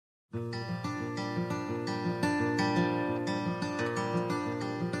Today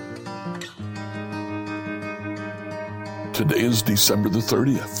is December the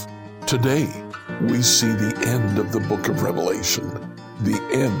 30th. Today, we see the end of the book of Revelation, the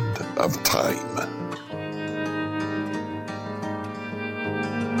end of time.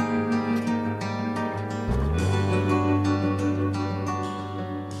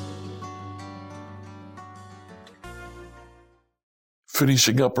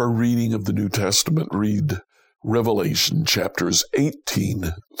 Finishing up our reading of the New Testament, read Revelation chapters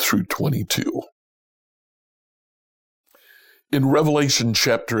 18 through 22. In Revelation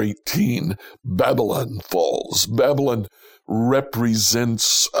chapter 18, Babylon falls. Babylon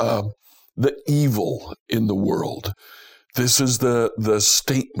represents the evil in the world. This is the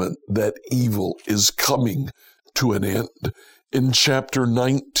statement that evil is coming to an end. In chapter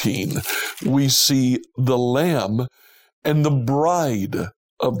 19, we see the Lamb and the bride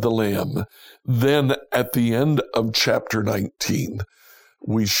of the Lamb. Then at the end of chapter 19,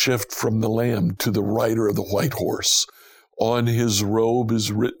 we shift from the Lamb to the rider of the white horse. On his robe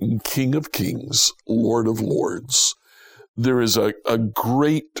is written King of Kings, Lord of Lords. There is a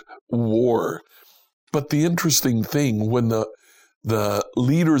great war. But the interesting thing, when the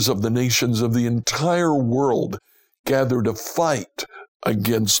leaders of the nations of the entire world gather to fight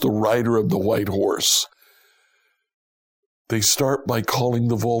against the rider of the white horse, they start by calling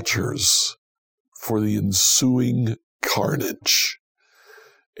the vultures for the ensuing carnage.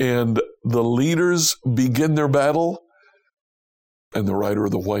 And the leaders begin their battle, and the rider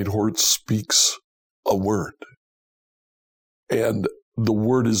of the white horse speaks a word. And the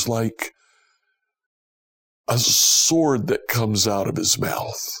word is like a sword that comes out of his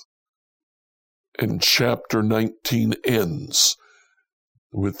mouth. And chapter 19 ends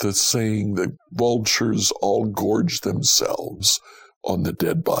with the saying, the vultures all gorge themselves on the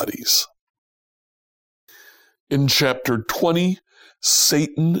dead bodies. In chapter 20,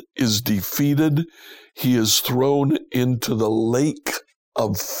 Satan is defeated. He is thrown into the lake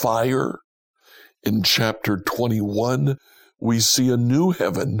of fire. In chapter 21, we see a new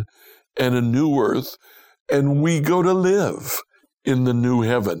heaven and a new earth, and we go to live in the new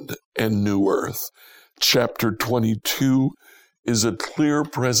heaven and new earth. Chapter 22 is a clear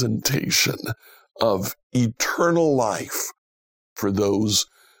presentation of eternal life for those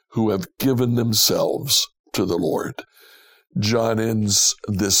who have given themselves to the Lord. John ends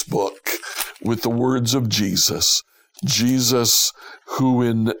this book with the words of Jesus. Jesus, who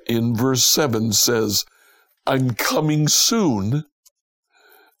in verse 7 says, I'm coming soon.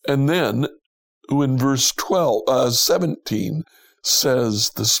 And then, who in verse 17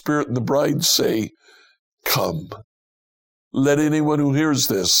 says, the Spirit and the bride say, come. Let anyone who hears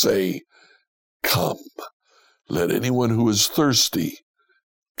this say, come. Let anyone who is thirsty,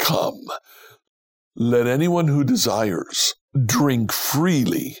 come. Let anyone who desires drink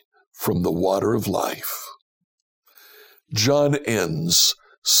freely from the water of life. John ends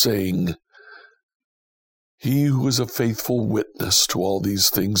saying, he who is a faithful witness to all these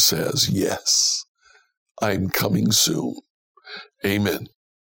things says, yes, I'm coming soon. Amen.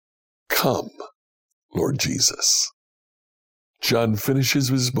 Come, Lord Jesus. John finishes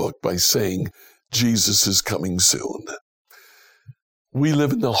his book by saying, Jesus is coming soon. We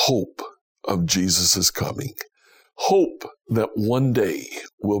live in the hope of Jesus' coming. Hope that one day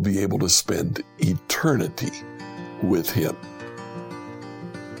we'll be able to spend eternity with him.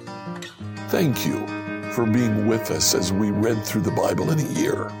 Thank you for being with us as we read through the Bible in a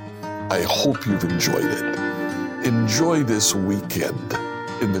year. I hope you've enjoyed it. Enjoy this weekend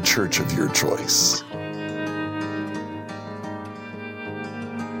in the church of your choice.